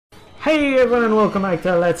Hey everyone and welcome back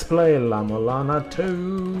to Let's Play La-Mulana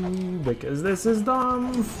 2, because this is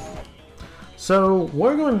dumb. So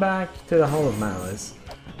we're going back to the Hall of Malice,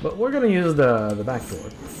 but we're going to use the back door,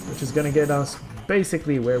 which is going to get us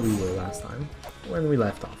basically where we were last time, when we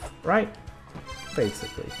left off, right?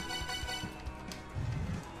 Basically.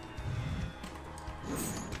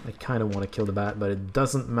 I kind of want to kill the bat, but it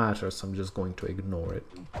doesn't matter, so I'm just going to ignore it.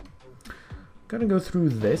 Gonna go through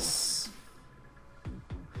this.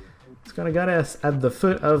 It's gonna get us at the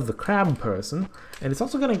foot of the crab person, and it's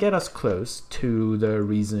also gonna get us close to the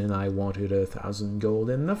reason I wanted 1,000 gold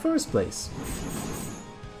in the first place.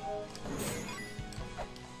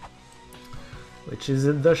 Which is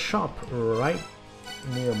in the shop right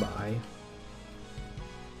nearby.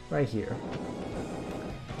 Right here.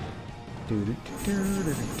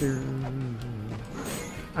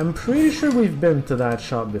 I'm pretty sure we've been to that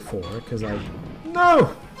shop before, because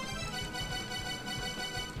No!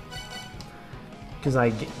 Because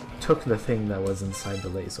I took the thing that was inside the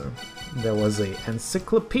laser. There was a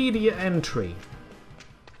encyclopedia entry.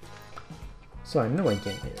 So I know I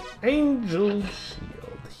came here. Angel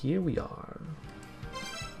shield. Here we are.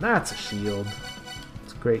 That's a shield.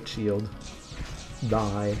 It's a great shield.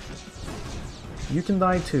 Die. You can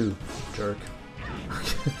die too, jerk.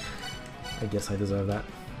 I guess I deserve that.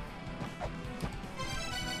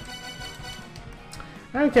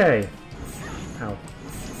 Okay. Ow.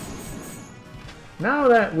 Now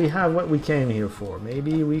that we have what we came here for,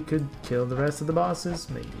 maybe we could kill the rest of the bosses?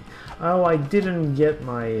 Maybe. Oh, I didn't get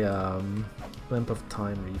my lamp of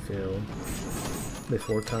time refill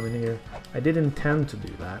before coming here. I did intend to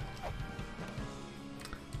do that.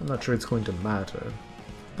 I'm not sure it's going to matter.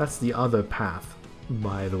 That's the other path,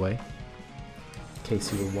 by the way. In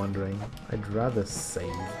case you were wondering. I'd rather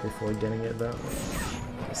save before getting it though.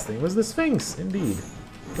 This thing was the Sphinx, indeed.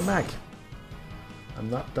 Come back.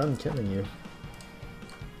 I'm not done killing you.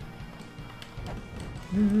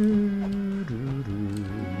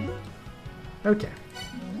 Okay.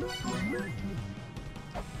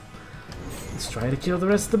 Let's try to kill the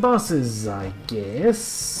rest of the bosses, I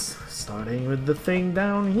guess. Starting with the thing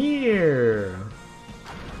down here.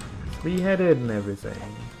 Three-headed and everything.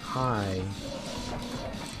 Hi.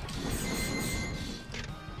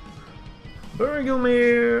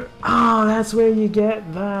 Burglemere! Oh, that's where you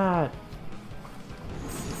get that!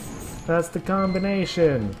 That's the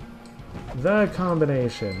combination. The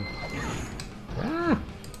combination. Ah!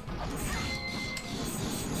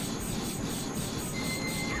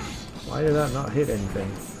 Why did that not hit anything?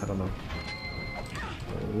 I don't know.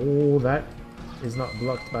 Oh, that is not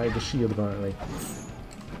blocked by the shield apparently.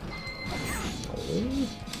 Oh.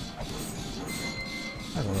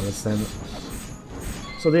 I don't understand.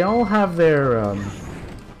 So they all have their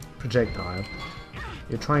projectile.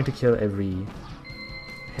 You're trying to kill every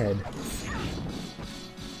head.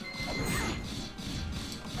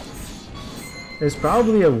 There's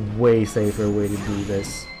probably a way safer way to do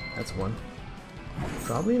this. That's one.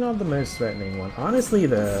 Probably not the most threatening one. Honestly,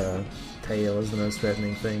 the tail is the most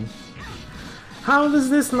threatening thing. How does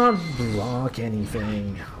this not block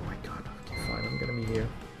anything? Oh my god. Okay, fine. I'm gonna be here.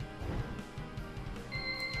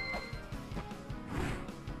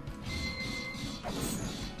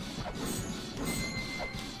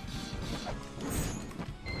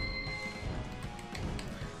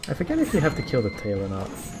 I forget if you have to kill the tail or not.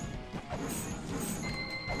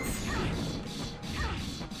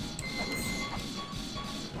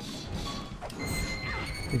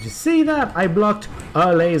 Did you see that? I blocked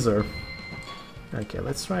a laser. Okay,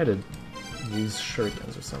 let's try to use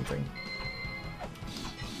shurikens or something.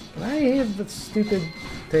 Can I hit the stupid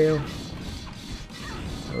tail?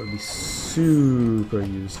 That would be super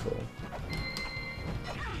useful.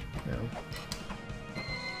 No.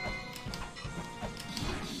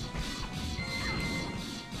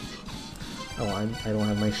 Oh, I don't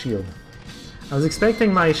have my shield. I was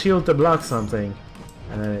expecting my shield to block something,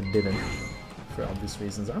 and then it didn't. For obvious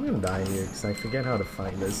reasons. I'm gonna die here because I forget how to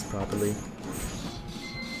fight this properly.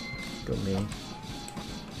 Go me.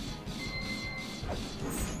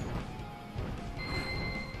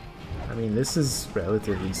 I mean, this is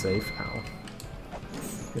relatively safe. Ow.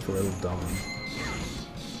 If a little dumb.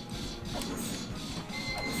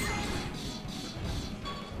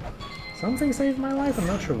 Something saved my life, I'm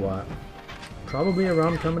not sure what. Probably a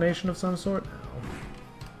ROM combination of some sort.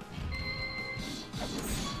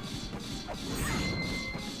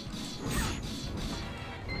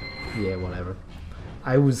 Yeah, whatever.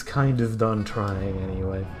 I was kind of done trying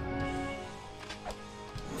anyway.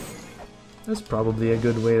 That's probably a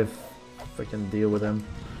good way to freaking deal with him.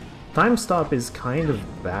 Time stop is kind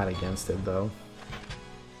of bad against it though.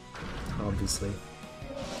 Obviously.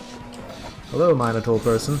 Hello, Minotaur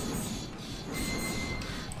person.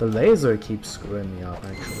 The laser keeps screwing me up,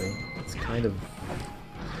 actually. It's kind of...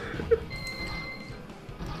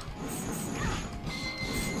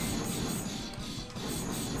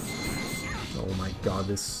 Oh my god,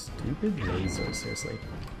 this stupid laser, seriously.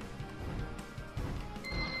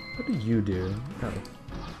 What do you do? Oh.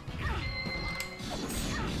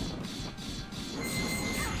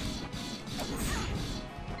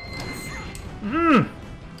 Mmm!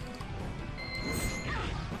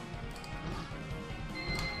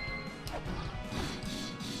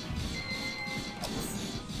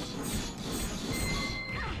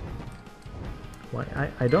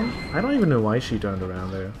 Why I don't even know why she turned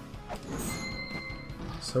around there.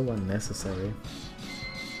 So unnecessary.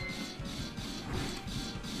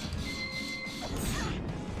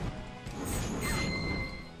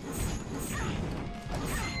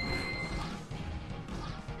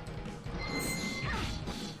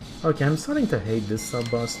 Okay, I'm starting to hate this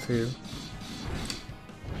sub-boss too.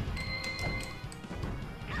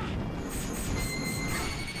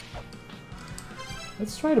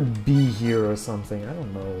 Let's try to be here or something, I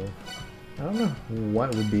don't know. I don't know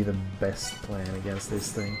what would be the best plan against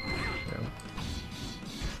this thing.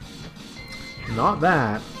 No. Not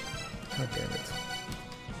that! God damn it.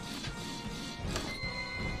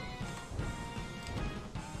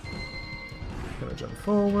 Gonna jump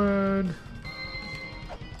forward.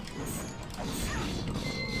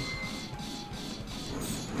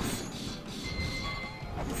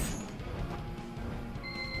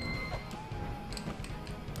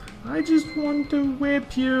 I just want to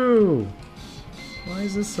whip you! Why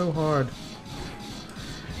is this so hard?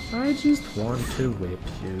 I just want to whip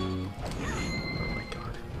you. Oh my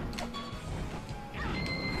god.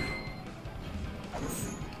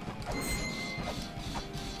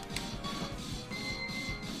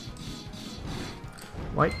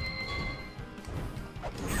 Why?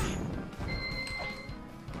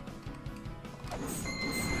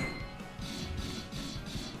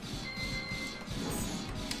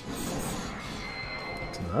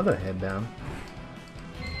 It's another head down.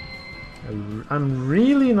 I'm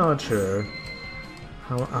really not sure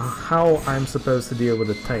how I'm supposed to deal with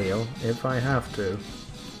the tail if I have to.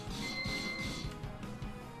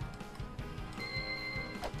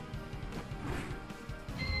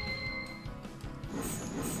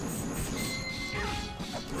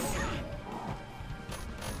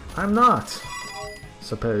 I'm not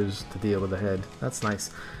supposed to deal with the head. That's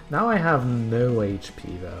nice. Now I have no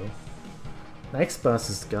HP though. Next boss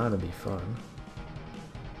is gonna be fun.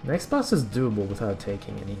 Next boss is doable without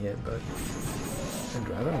taking any hit, but I'd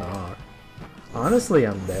rather not. Honestly,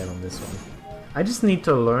 I'm dead on this one. I just need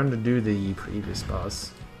to learn to do the previous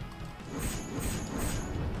boss.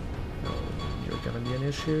 Oh, you're gonna be an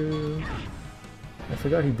issue. I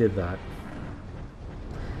forgot he did that.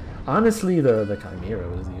 Honestly, the Chimera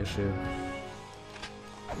was the issue.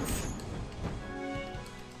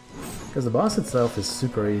 Because the boss itself is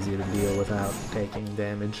super easy to deal without taking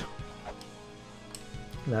damage.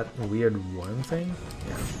 That weird worm thing?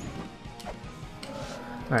 Yeah.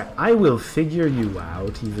 Alright, I will figure you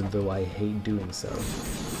out, even though I hate doing so.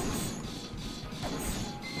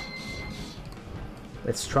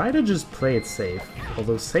 Let's try to just play it safe.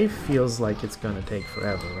 Although safe feels like it's gonna take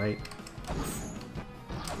forever, right?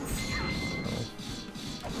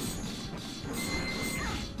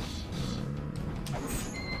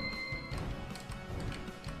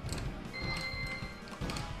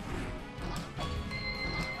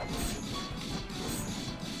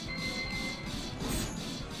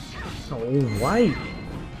 Oh, why?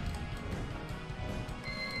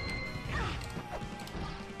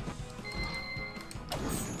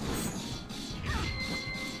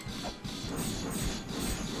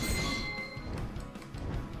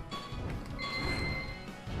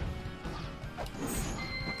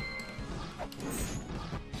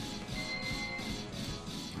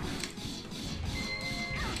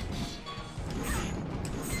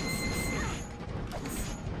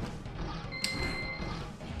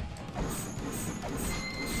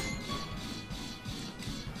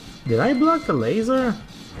 Did I block the laser?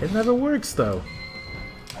 It never works though.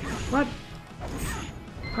 What?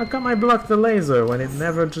 How come I blocked the laser when it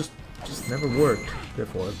never just never worked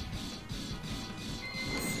before?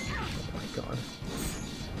 Oh my god.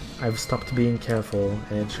 I've stopped being careful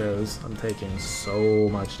and it shows. I'm taking so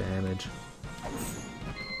much damage.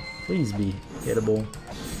 Please be hittable.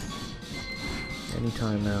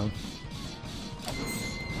 Anytime now.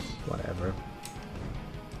 Whatever.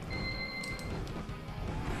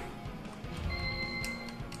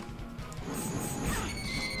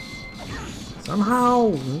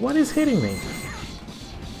 Somehow, what is hitting me?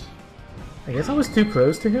 I guess I was too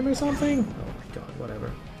close to him or something? Oh my god,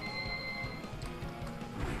 whatever.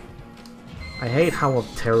 I hate how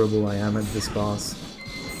terrible I am at this boss.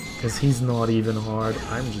 Because he's not even hard,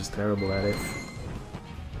 I'm just terrible at it.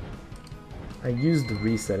 I used the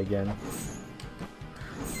reset again.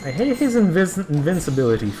 I hate his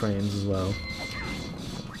invincibility frames as well.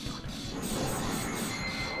 Oh my god.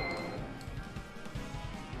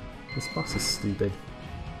 This boss is stupid.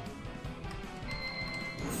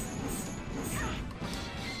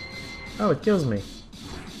 Oh, it kills me.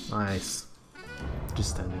 Nice.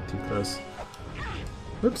 Just standing too close.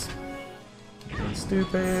 Whoops. Being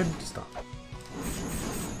stupid. Stop.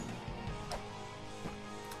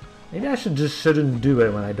 Maybe I shouldn't do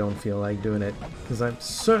it when I don't feel like doing it, because I'm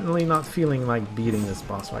certainly not feeling like beating this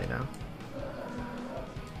boss right now.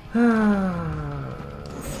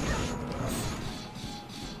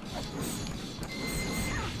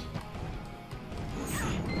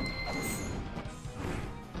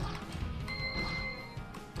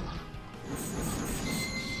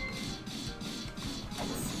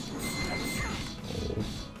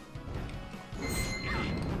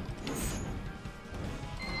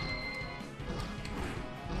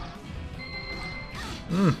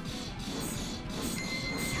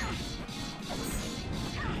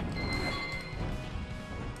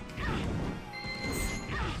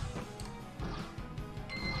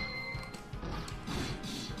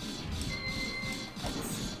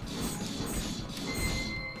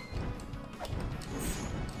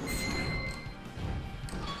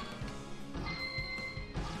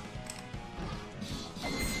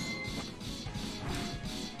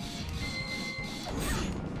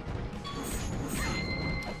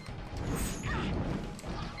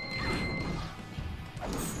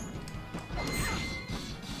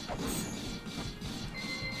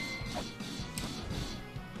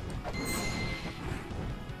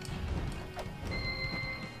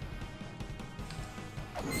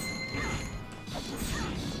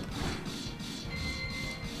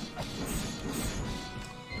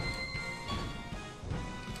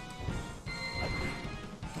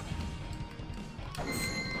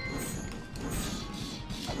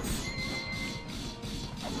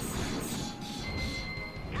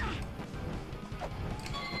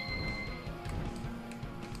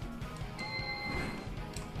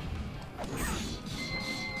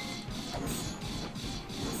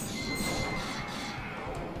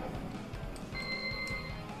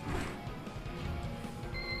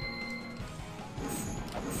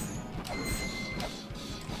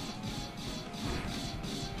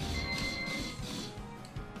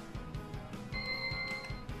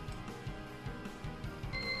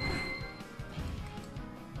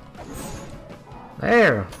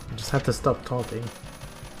 There! I just had to stop talking.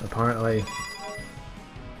 Apparently,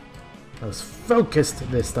 I was focused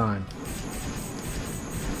this time.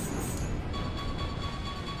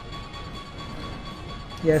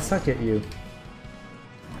 Yeah, suck at you.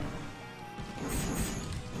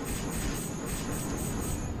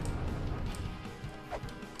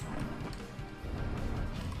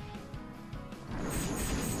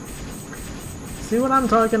 See what I'm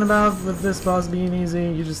talking about with this boss being easy?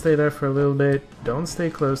 You just stay there for a little bit. Don't stay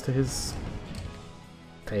close to his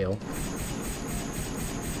tail.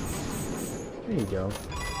 There you go.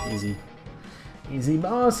 Easy. Easy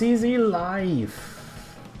boss, easy life.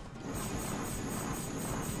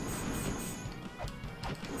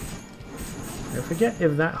 I forget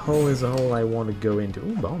if that hole is a hole I want to go into.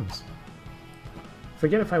 Ooh, bombs.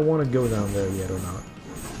 Forget if I want to go down there yet or not.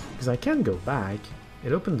 Because I can go back.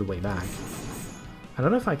 It opened the way back. I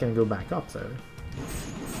don't know if I can go back up though.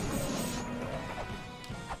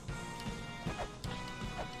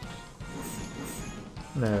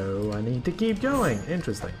 No, I need to keep going.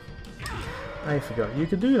 Interesting. I forgot you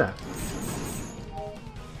could do that.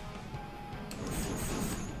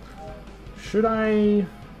 Should I...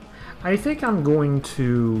 I think I'm going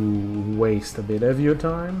to waste a bit of your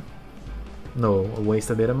time. No, waste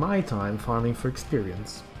a bit of my time farming for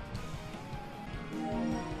experience.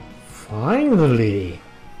 Finally!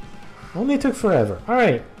 Only took forever.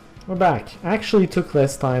 Alright, we're back. Actually took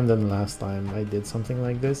less time than last time I did something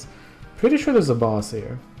like this. Pretty sure there's a boss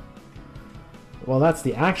here. Well, that's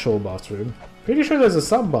the actual boss room. Pretty sure there's a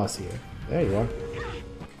sub-boss here. There you are.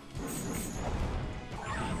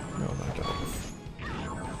 Oh my god.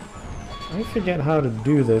 I forget how to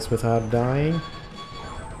do this without dying.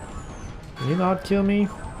 Can you not kill me?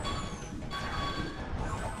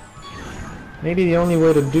 Maybe the only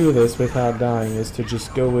way to do this without dying is to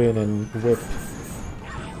just go in and whip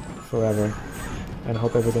forever and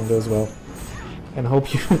hope everything goes well. And hope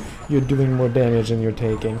you're doing more damage than you're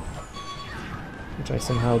taking. which I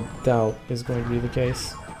somehow doubt is going to be the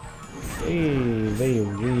case. They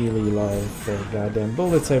really love their goddamn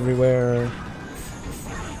bullets everywhere.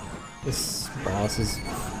 This boss is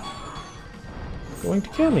going to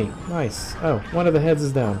kill me. Nice. Oh, one of the heads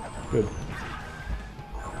is down. Good.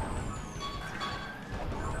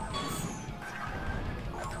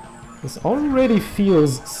 This already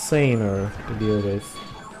feels saner to deal with.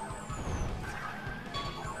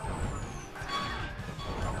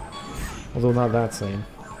 Although not that sane.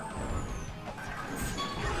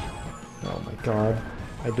 Oh my god.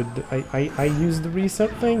 I used the reset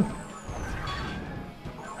thing?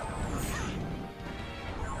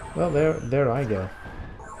 Well, there I go.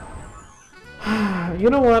 You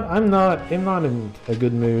know what? I'm not in a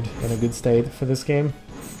good mood, in a good state for this game.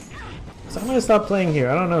 So I'm gonna stop playing here.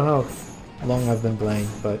 I don't know how long I've been playing,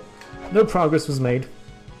 but no progress was made.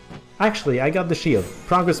 Actually, I got the shield.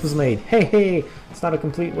 Progress was made. Hey, hey! It's not a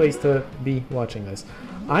complete waste to be watching this.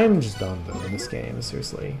 I'm just done though in this game,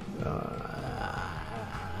 seriously.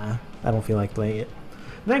 I don't feel like playing it.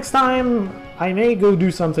 Next time, I may go do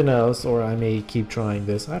something else, or I may keep trying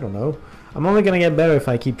this. I don't know. I'm only gonna get better if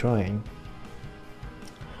I keep trying.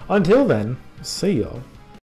 Until then, see y'all.